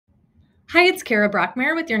Hi, it's Kara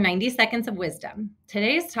Brockmere with your 90 Seconds of Wisdom.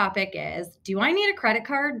 Today's topic is, do I need a credit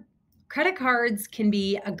card? Credit cards can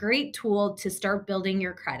be a great tool to start building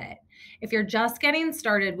your credit. If you're just getting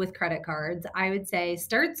started with credit cards, I would say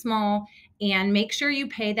start small and make sure you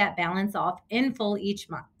pay that balance off in full each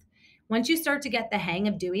month. Once you start to get the hang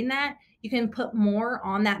of doing that, you can put more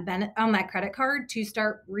on that credit card to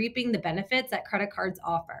start reaping the benefits that credit cards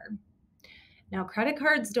offer. Now, credit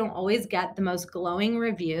cards don't always get the most glowing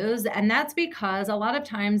reviews, and that's because a lot of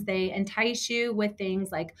times they entice you with things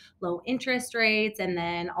like low interest rates, and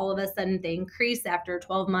then all of a sudden they increase after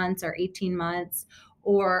 12 months or 18 months,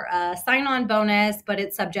 or a sign-on bonus, but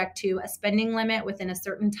it's subject to a spending limit within a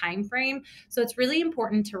certain time frame. So it's really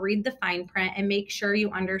important to read the fine print and make sure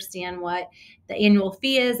you understand what the annual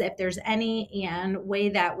fee is, if there's any, and weigh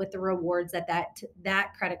that with the rewards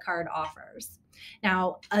that credit card offers.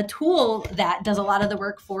 Now, a tool that does a lot of the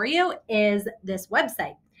work for you is this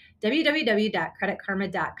website,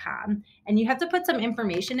 www.creditkarma.com. And you have to put some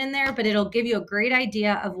information in there, but it'll give you a great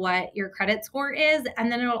idea of what your credit score is.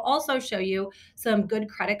 And then it'll also show you some good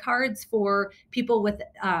credit cards for people with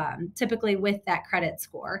typically with that credit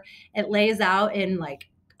score. It lays out in like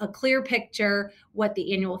a clear picture what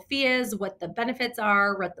the annual fee is, what the benefits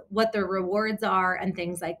are, what the rewards are, and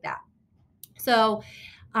things like that. So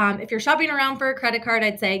if you're shopping around for a credit card,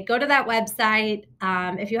 I'd say go to that website.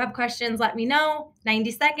 If you have questions, let me know. 90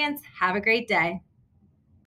 seconds. Have a great day.